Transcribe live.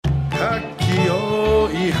きよ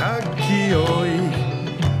いはっきよい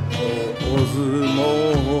大相撲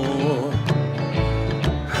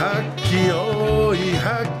はっきよい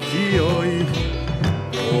はっきよい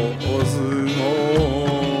大相撲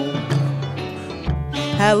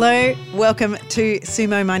Hello, welcome to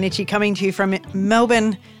Sumo Mainichi, coming to you from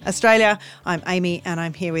Melbourne, Australia. I'm Amy and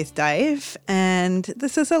I'm here with Dave, and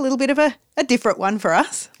this is a little bit of a different one for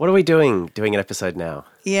us. What are we doing an episode now?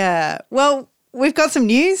 Yeah, well, we've got some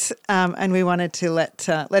news and we wanted to let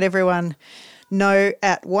everyone know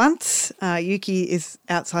at once. Yuki is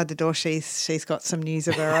outside the door. She's got some news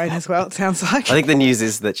of her own as well, it sounds like. I think the news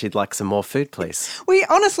is that she'd like some more food, please. We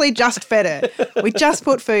honestly just fed her. We just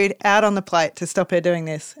put food out on the plate to stop her doing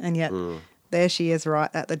this, and yet there she is right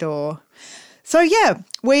at the door. So, yeah,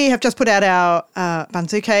 we have just put out our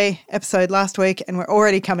Banzuke episode last week, and we're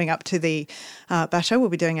already coming up to the Basho. We'll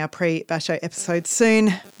be doing our pre-Basho episode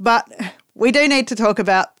soon, but we do need to talk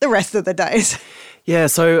about the rest of the days. Yeah,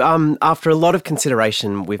 so after a lot of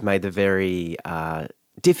consideration, we've made the very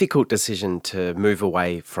difficult decision to move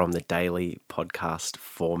away from the daily podcast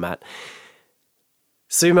format.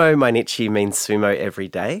 Sumo Mainichi means sumo every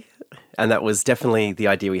day, and that was definitely the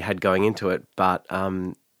idea we had going into it, but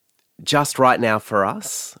just right now for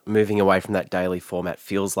us, moving away from that daily format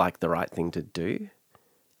feels like the right thing to do.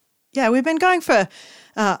 Yeah, we've been going for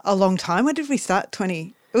a long time. When did we start?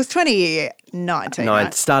 It was 2019,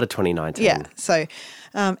 right? Start of 2019. Yeah, so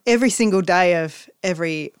every single day of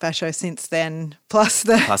every Basho since then, plus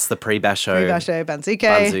the pre-Basho,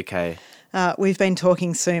 Banzuke, we've been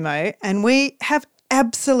talking sumo, and we have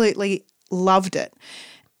absolutely loved it.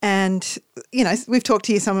 And, you know, we've talked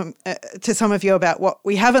to some of you about what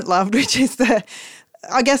we haven't loved, which is the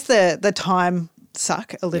time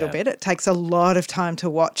suck a little bit. It takes a lot of time to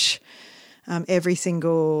watch every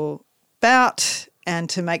single bout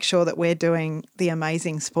and to make sure that we're doing the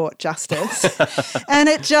amazing sport justice. And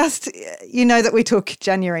it just, you know, that we took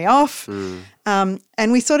January off and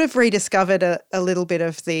we sort of rediscovered a little bit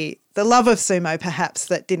of the love of sumo perhaps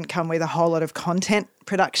that didn't come with a whole lot of content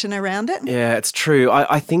production around it. Yeah, it's true.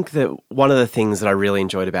 I think that one of the things that I really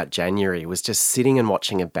enjoyed about January was just sitting and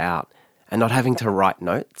watching a bout and not having to write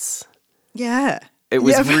notes. Yeah. It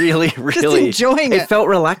was really just enjoying it. It felt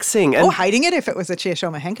relaxing. Or hating it if it was a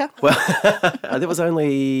Chiyoshoma Henka. Well, there was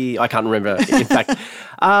only, I can't remember, in fact.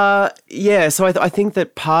 So I think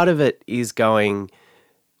that part of it is going,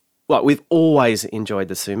 well, we've always enjoyed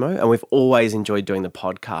the sumo and we've always enjoyed doing the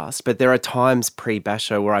podcast, but there are times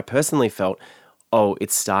pre-Basho where I personally felt, oh,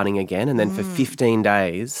 it's starting again. And then for 15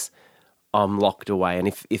 days, I'm locked away. And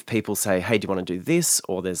if people say, hey, do you want to do this?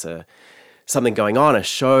 Or there's something going on, a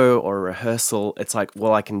show or a rehearsal, it's like,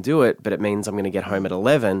 well, I can do it, but it means I'm going to get home at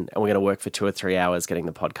 11 and we're going to work for 2 or 3 hours getting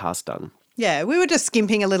the podcast done. Yeah, we were just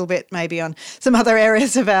skimping a little bit maybe on some other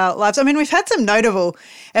areas of our lives. I mean, we've had some notable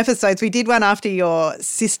episodes. We did one after your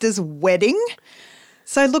sister's wedding.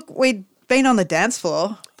 So, look, we'd been on the dance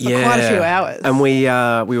floor for quite a few hours. And we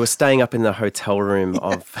were staying up in the hotel room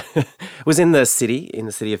of it was in the city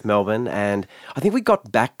of Melbourne, and I think we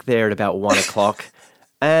got back there at about 1 o'clock.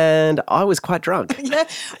 And I was quite drunk. Yeah,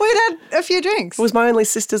 we'd had a few drinks. It was my only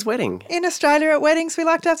sister's wedding. In Australia at weddings, we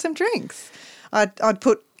like to have some drinks. I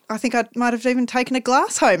think I might have even taken a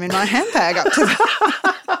glass home in my handbag up to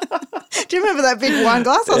Do you remember that big wine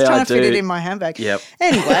glass? I was trying to fit it in my handbag. Yep.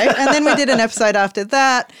 Anyway, and then we did an episode after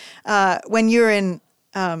that when you were in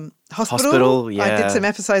hospital. I did some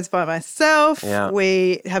episodes by myself. Yeah.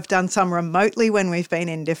 We have done some remotely when we've been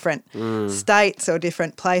in different states or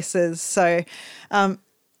different places. So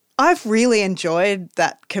I've really enjoyed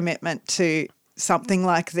that commitment to something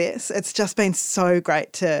like this. It's just been so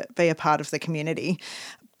great to be a part of the community.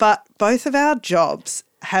 But both of our jobs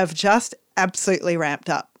have just absolutely ramped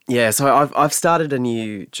up. Yeah, so I've started a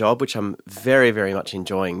new job, which I'm very, very much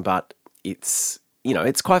enjoying, but it's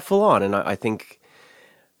quite full on, and I think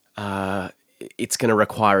it's going to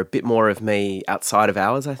require a bit more of me outside of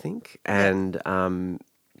hours, I think, and I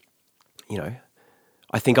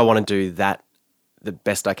think I want to do that the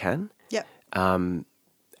best I can. Yep.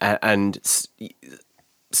 And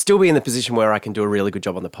still be in the position where I can do a really good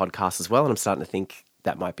job on the podcast as well, and I'm starting to think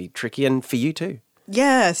that might be tricky, and for you too.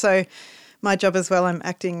 Yeah, so my job as well, I'm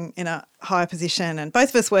acting in a higher position, and both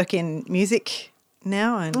of us work in music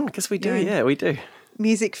now. And I guess we do, we do.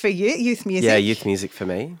 Music for you, youth music. Yeah, youth music for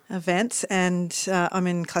me. Events, and I'm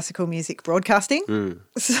in classical music broadcasting.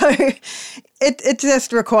 So it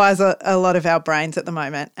just requires a lot of our brains at the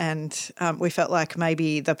moment, and we felt like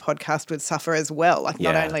maybe the podcast would suffer as well. Like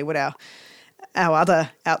not only would our other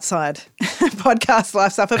outside podcast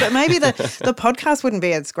life suffer, but maybe the podcast wouldn't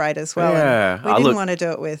be as great as well. Yeah. And we didn't want to do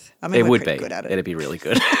it with, we're pretty good at it. It'd be really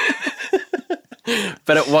good.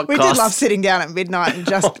 But at what We cost? did love sitting down at midnight and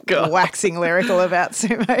just waxing lyrical about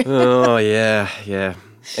sumo. Oh, yeah.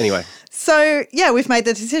 Anyway. So, yeah, we've made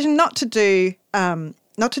the decision not to do an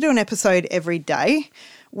episode every day.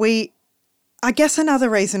 I guess another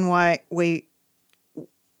reason why we're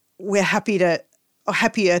happier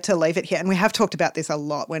to leave it here, and we have talked about this a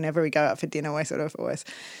lot whenever we go out for dinner, we sort of always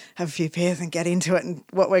have a few beers and get into it and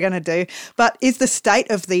what we're going to do, but is the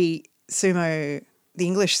state of the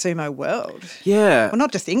English sumo world. Yeah. Well,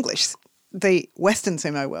 not just English, the Western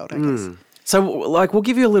sumo world, I guess. So, we'll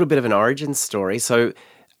give you a little bit of an origin story. So,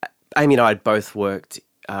 Amy and I had both worked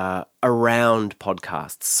around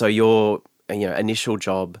podcasts. So, your initial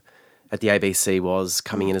job at the ABC was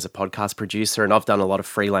coming in as a podcast producer, and I've done a lot of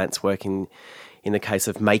freelance work in the case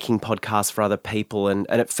of making podcasts for other people, and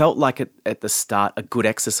it felt like at the start a good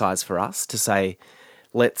exercise for us to say,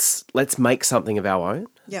 let's make something of our own,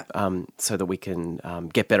 so that we can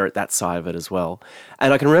get better at that side of it as well.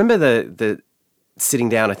 And I can remember the sitting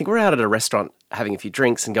down. I think we were out at a restaurant having a few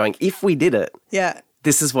drinks and going, if we did it,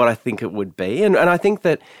 this is what I think it would be. And I think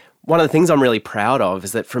that one of the things I'm really proud of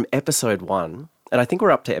is that from episode 1. And I think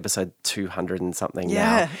we're up to episode 200 and something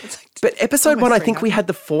now. But episode 1, I think we had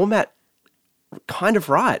the format kind of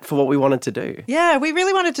right for what we wanted to do. Yeah, we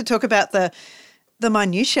really wanted to talk about the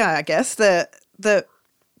minutiae, I guess, the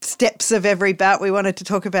steps of every bout. We wanted to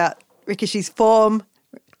talk about Rikishi's form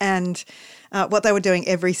and what they were doing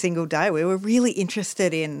every single day. We were really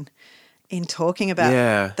interested in talking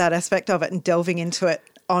about that aspect of it and delving into it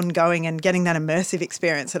ongoing and getting that immersive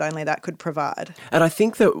experience that only that could provide. And I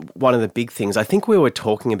think that one of the big things, I think we were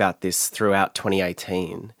talking about this throughout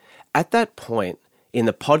 2018. At that point, in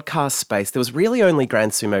the podcast space, there was really only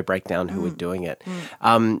Grand Sumo Breakdown who were doing it.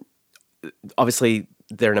 Obviously,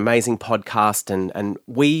 they're an amazing podcast, and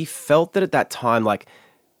we felt that at that time,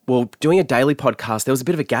 doing a daily podcast, there was a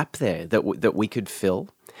bit of a gap there that we could fill.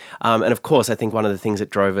 And of course, I think one of the things that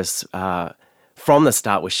drove us from the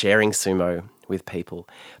start was sharing sumo with people.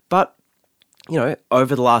 But,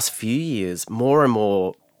 over the last few years, more and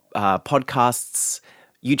more podcasts,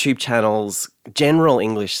 YouTube channels, general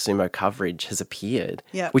English sumo coverage has appeared,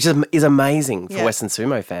 which is amazing for Western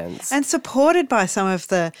sumo fans. And supported by some of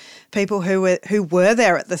the people who were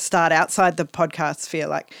there at the start outside the podcast sphere,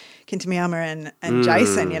 like Kintamiyama and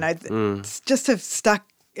Jason, just have stuck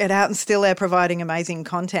it out and still they're providing amazing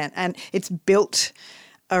content. And it's built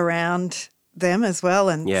around them as well,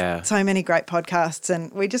 and so many great podcasts,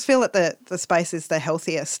 and we just feel that the space is the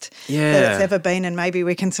healthiest that it's ever been, and maybe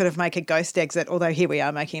we can sort of make a ghost exit, although here we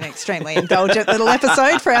are making an extremely indulgent little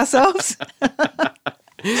episode for ourselves.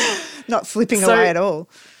 Not slipping away at all.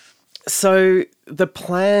 So the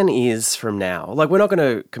plan is from now, we're not going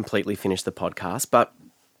to completely finish the podcast, but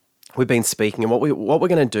we've been speaking, and what we're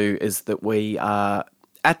going to do is that we are,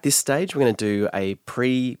 at this stage, we're going to do a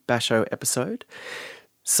pre-Basho episode.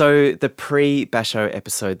 So the pre-Basho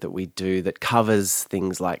episode that we do that covers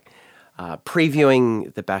things like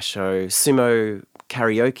previewing the Basho, sumo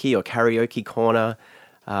karaoke or karaoke corner,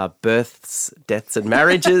 births, deaths and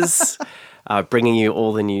marriages, bringing you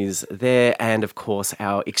all the news there, and of course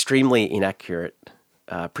our extremely inaccurate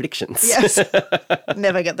predictions. Yes,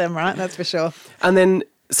 never get them right, that's for sure. And then,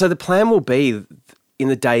 so the plan will be in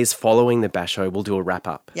the days following the Basho, we'll do a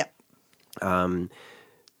wrap-up. Yep.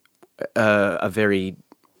 A very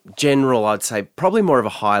general, I'd say, probably more of a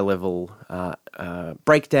high-level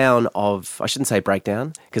breakdown of, I shouldn't say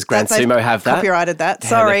breakdown, because Grand Sumo have that. Copyrighted that,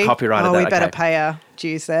 sorry. Copyrighted that, we better pay our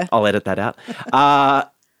dues there. I'll edit that out.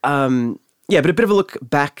 But a bit of a look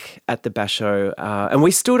back at the Basho, and we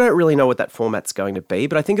still don't really know what that format's going to be,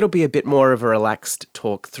 but I think it'll be a bit more of a relaxed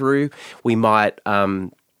talk through. We might zoom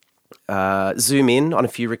in on a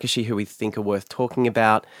few Rikishi who we think are worth talking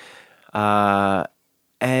about,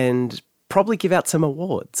 and probably give out some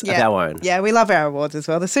awards of our own. Yeah, we love our awards as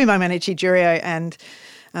well. The Sumo Mainichi Juryo and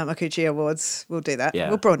Okuchi Awards, we'll do that. Yeah.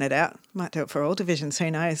 We'll broaden it out. Might do it for all divisions, who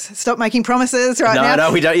knows. Stop making promises now.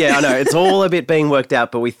 No, we don't. Yeah, I know. It's all a bit being worked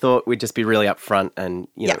out, but we thought we'd just be really upfront and,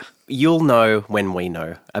 you'll know when we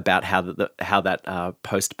know about how that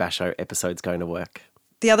post-Basho episode's going to work.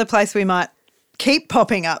 The other place we might keep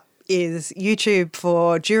popping up is YouTube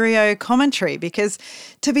for Juryo commentary, because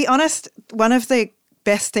to be honest, one of the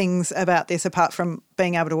best things about this, apart from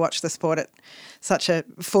being able to watch the sport at such a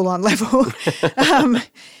full-on level,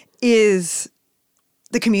 is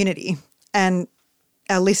the community and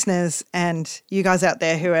our listeners and you guys out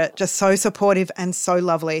there who are just so supportive and so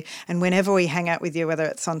lovely. And whenever we hang out with you, whether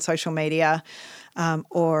it's on social media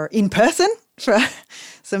or in person for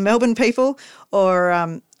some Melbourne people or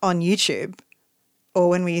on YouTube, or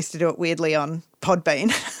when we used to do it weirdly on Podbean.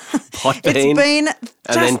 Podbean. It's been and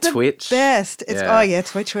then just the Twitch. best.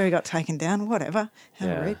 It's Twitch where we got taken down, whatever.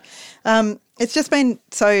 How rude. It's just been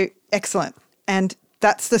so excellent, and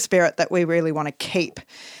that's the spirit that we really want to keep.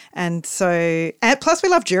 And so, and plus we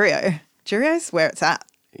love Jurio. Jurio's where it's at.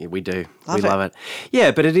 Yeah, we do. We love it.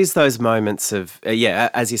 Yeah, but it is those moments of,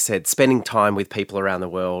 as you said, spending time with people around the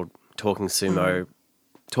world, talking sumo,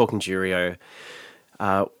 talking Jurio.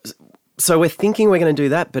 So we're thinking we're going to do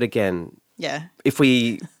that, but again,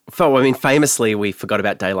 famously we forgot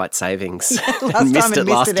about daylight savings. Last time and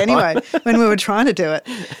missed it anyway when we were trying to do it.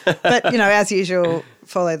 But, as usual,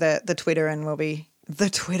 follow the Twitter and we'll be, the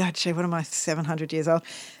Twitter, gee, what am I, 700 years old?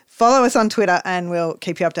 Follow us on Twitter and we'll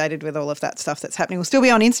keep you updated with all of that stuff that's happening. We'll still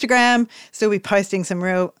be on Instagram, still be posting some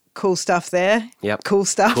real cool stuff there. Yep. Cool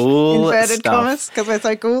stuff, inverted commas, because we're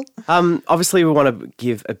so cool. Obviously, we want to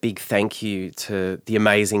give a big thank you to the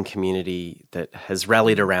amazing community that has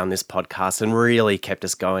rallied around this podcast and really kept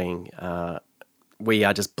us going. We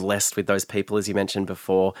are just blessed with those people, as you mentioned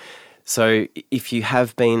before. So if you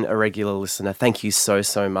have been a regular listener, thank you so,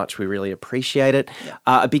 so much. We really appreciate it. Yeah.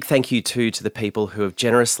 A big thank you too to the people who have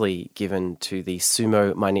generously given to the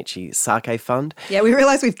Sumo Mainichi Sake Fund. Yeah, we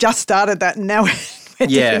realise we've just started that and now we're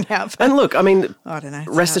digging out. And look, I mean, I don't know,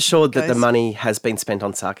 rest assured that the money has been spent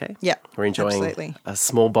on sake. Yeah, we're enjoying absolutely. A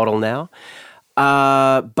small bottle now.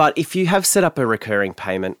 But if you have set up a recurring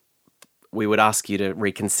payment, we would ask you to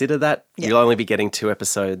reconsider that. Yeah. You'll only be getting 2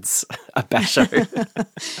 episodes a basho.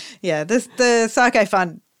 Yeah, the Sake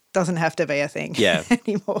Fund doesn't have to be a thing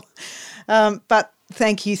anymore. But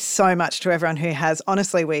thank you so much to everyone who has.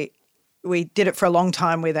 Honestly, we did it for a long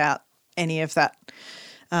time without any of that,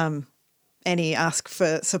 any ask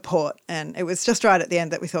for support. And it was just right at the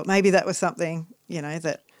end that we thought maybe that was something,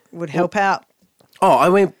 that would help out. Oh, I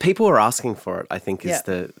mean, people were asking for it, I think, is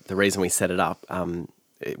the reason we set it up.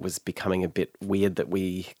 It was becoming a bit weird that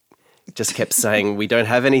we just kept saying we don't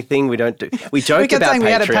have anything. We don't do. We joked about Patreon.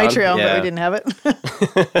 We had a Patreon, but we didn't have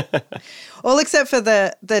it. All except for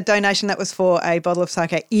the donation that was for a bottle of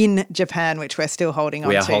sake in Japan, which we're still holding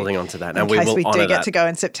on to. We are holding on to that, and we will honour that. In case we do get to go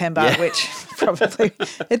in September, which probably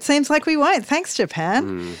it seems like we won't. Thanks,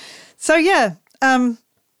 Japan. So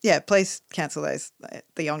please cancel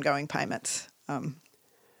the ongoing payments.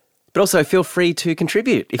 But also feel free to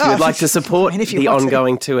contribute if you would like to support the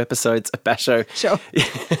ongoing 2 episodes of Basho. Sure.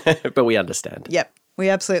 But we understand. Yep, we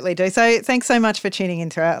absolutely do. So thanks so much for tuning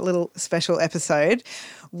into our little special episode.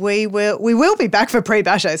 We will be back for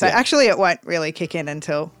pre-Basho. So actually it won't really kick in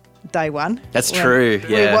until day 1. That's true,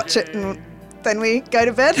 We watch it and then we go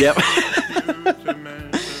to bed. Yep.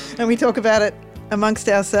 And we talk about it amongst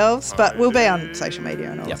ourselves. But we'll be on social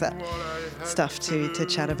media and all of that stuff to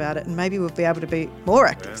chat about it, and maybe we'll be able to be more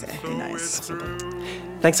active there. Who knows?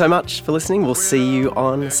 Thanks so much for listening. We'll see you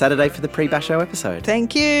on Saturday for the pre-Basho episode.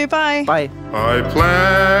 Thank you. Bye. Bye. I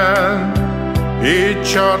plan each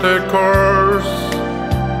charted course,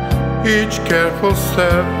 each careful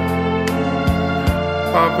step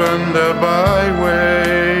up and the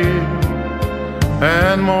byway,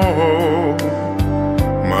 and more,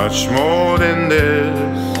 much more than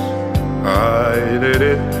this. I did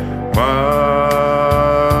it my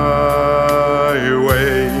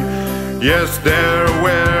way. Yes, there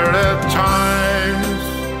were at times,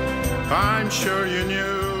 I'm sure